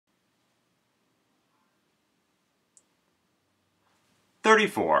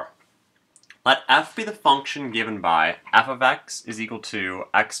34. Let f be the function given by f of x is equal to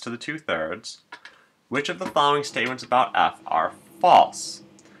x to the 2/3. Which of the following statements about f are false?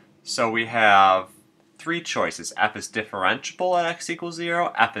 So we have three choices. F is differentiable at x equals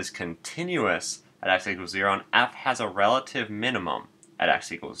 0, f is continuous at x equals 0, and f has a relative minimum at x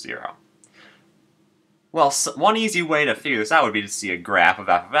equals 0. Well, one easy way to figure this out would be to see a graph of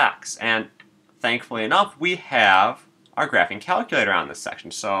f of x. And thankfully enough, we have our graphing calculator on this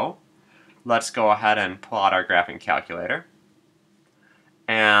section. So let's go ahead and pull out our graphing calculator.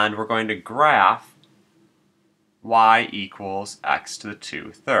 And we're going to graph y equals x to the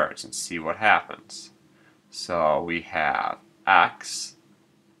 2/3 and see what happens. So we have x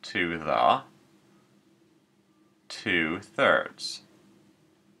to the 2/3.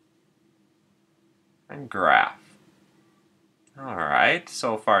 And graph. Alright,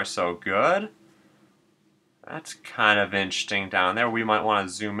 so far so good. That's kind of interesting down there. We might want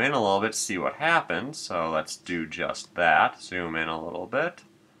to zoom in a little bit to see what happens. So let's do just that. Zoom in a little bit.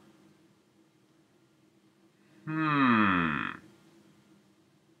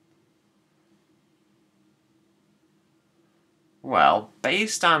 Well,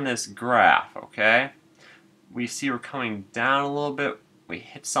 based on this graph, okay, we see we're coming down a little bit. We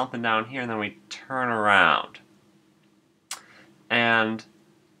hit something down here, and then we turn around. And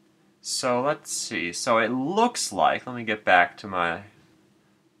so let's see. So it looks like, let me get back to my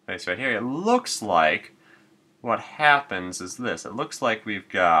place right here. It looks like what happens is this. It looks like we've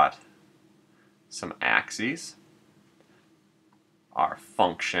got some axes, our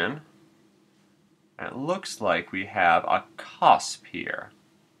function, and it looks like we have a cusp here.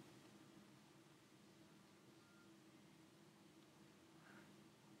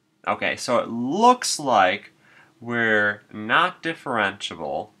 Okay, so it looks like we're not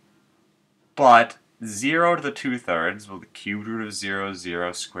differentiable, but 0 to the 2/3, well, the cubed root of 0 is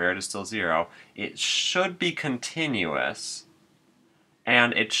 0, squared is still 0. It should be continuous,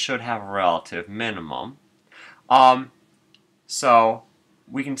 and it should have a relative minimum. So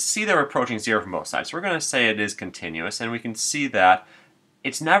we can see that we're approaching 0 from both sides. So we're going to say it is continuous, and we can see that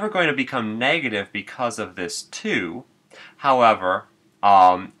it's never going to become negative because of this 2. However,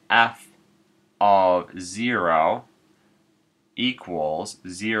 f of 0 equals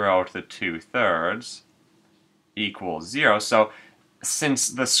 0 to the 2/3 equals 0. So since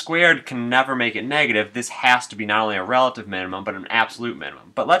the squared can never make it negative, this has to be not only a relative minimum, but an absolute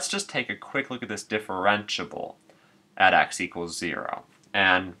minimum. But let's just take a quick look at this differentiable at x equals 0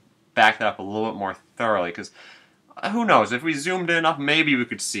 and back that up a little bit more thoroughly, because who knows, if we zoomed in enough, maybe we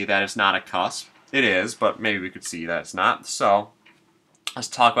could see that it's not a cusp. It is, but maybe we could see that it's not. So let's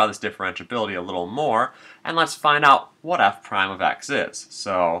talk about this differentiability a little more, and let's find out what f prime of x is.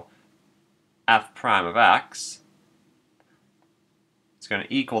 So f prime of x is going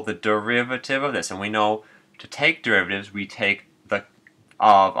to equal the derivative of this, and we know to take derivatives, we take the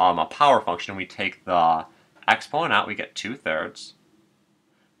of a power function, we take the exponent out, we get 2/3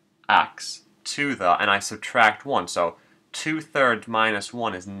 x to the, and I subtract 1, so 2/3 minus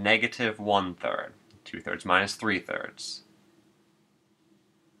 1 is negative 1/3. 2/3 minus 3/3.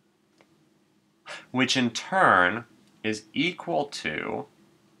 Which in turn is equal to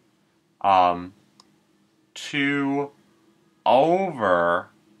 2 over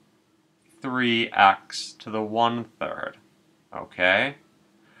 3x to the 1/3. Okay?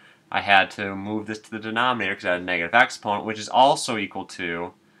 I had to move this to the denominator because I had a negative exponent, which is also equal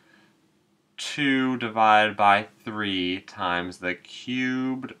to 2 divided by 3 times the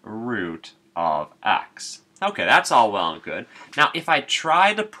cubed root of x. Okay, that's all well and good. Now, if I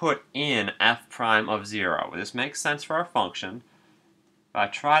try to put in f prime of 0, this makes sense for our function. If I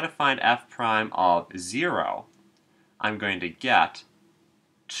try to find f prime of 0, I'm going to get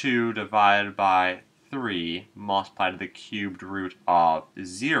 2 divided by 3 multiplied to the cubed root of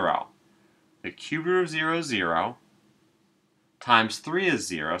 0. The cubed root of 0 is 0, times 3 is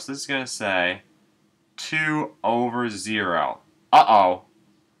 0, so this is going to say 2 over 0. Uh-oh.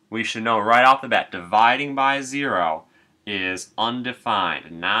 We should know right off the bat, dividing by 0 is undefined,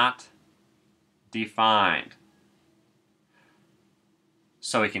 not defined.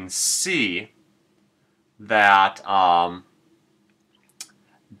 So we can see that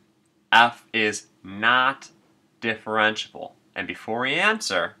f is not differentiable. And before we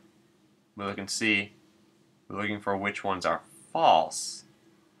answer, we look and see, we're looking for which ones are false.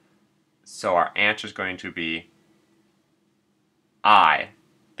 So our answer is going to be A,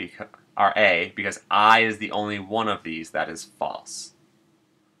 because I is the only one of these that is false.